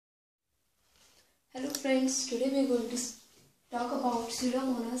friends, today we are going to talk about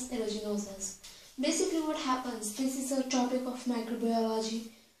Pseudomonas Aeruginosa. Basically what happens, this is a topic of microbiology.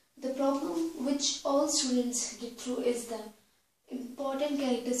 The problem which all students get through is the important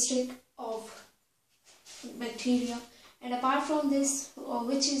characteristic of bacteria, and apart from this,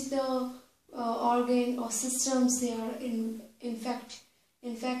 which is the organ or systems they are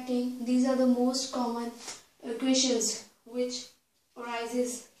infecting. These are the most common questions which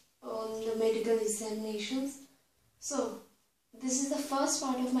arises on the medical examinations. So this is the first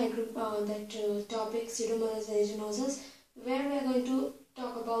part of topic, Pseudomonas aeruginosa, where we are going to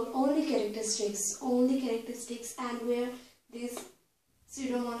talk about only characteristics and where these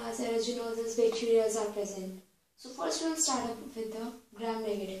Pseudomonas aeruginosa bacteria are present. So first we will start up with the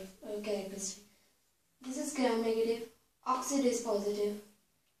gram-negative characteristic. This is gram-negative, oxidase positive,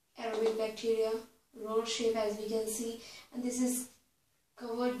 aerobic bacteria, roll shape as we can see, and this is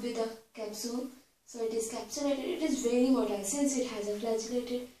covered with a capsule. So it is capsulated, it is very motile since it has a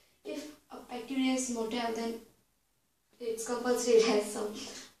flagellated. If a bacteria is motile, then it's compulsory it has some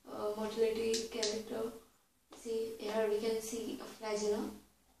motility character. See, here we can see a flagella.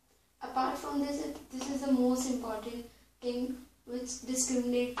 Apart from this, this is the most important thing which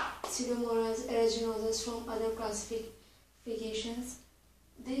discriminates Pseudomonas aeruginosa from other classifications.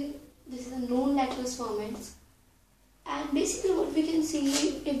 This is a known lactose ferments, and basically what we can see,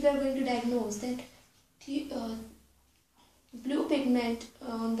 if we are going to diagnose that the blue pigment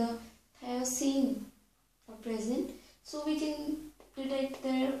on the thylacine are present, so we can detect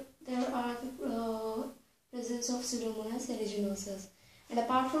there are presence of Pseudomonas aeruginosa. And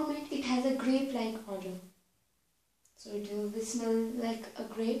apart from it, it has a grape-like odor. So it will smell like a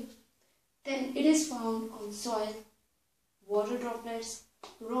grape. Then it is found on soil, water droplets,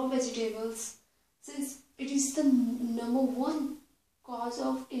 raw vegetables. Since it is the number one cause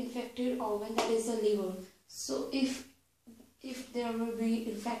of infected organ, that is the liver. So if there will be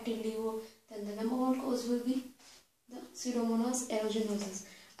infected liver, then the number one cause will be the Pseudomonas aeruginosa.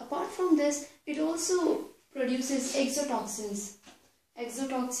 Apart from this, it also produces exotoxins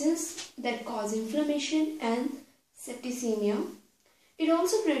that cause inflammation and septicemia. It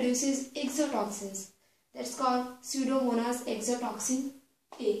also produces exotoxins that's called Pseudomonas exotoxin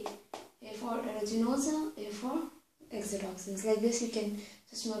A. A for aeruginosa, A for exotoxins. Like this, you can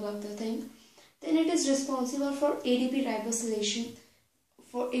just mug up the thing. Then it is responsible for ADP ribosylation,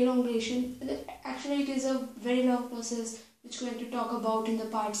 for elongation. Actually, it is a very long process which we are going to talk about in the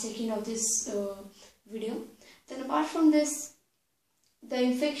part 2 of this video. Then apart from this, the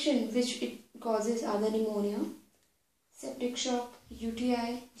infection which it causes are the pneumonia, septic shock,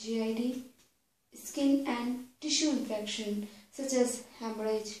 UTI, GID, skin and tissue infection such as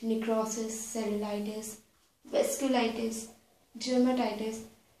hemorrhage, necrosis, cellulitis, vasculitis, dermatitis,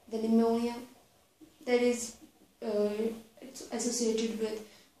 the pneumonia that is it's associated with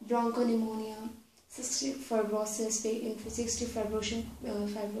bronchopneumonia, cystic fibrosis. In cystic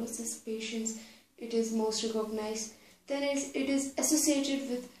fibrosis patients, it is most recognized. Then it is associated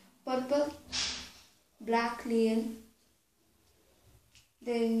with purple, black lesion.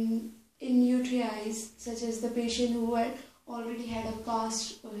 Then in UTIs, such as the patient who had already had a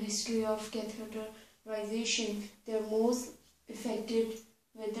past history of catheterization, they are most affected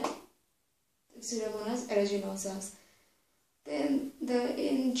with the Pseudomonas aeruginosa. Then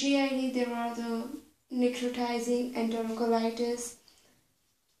in GID there are the necrotizing enterocolitis.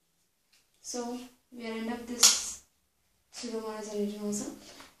 So we are end up this Pseudomonas aeruginosa,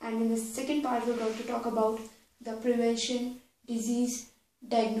 and in the second part we are going to talk about the prevention, disease,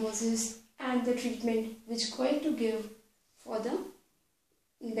 diagnosis and the treatment which we are going to give for the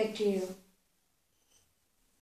bacteria.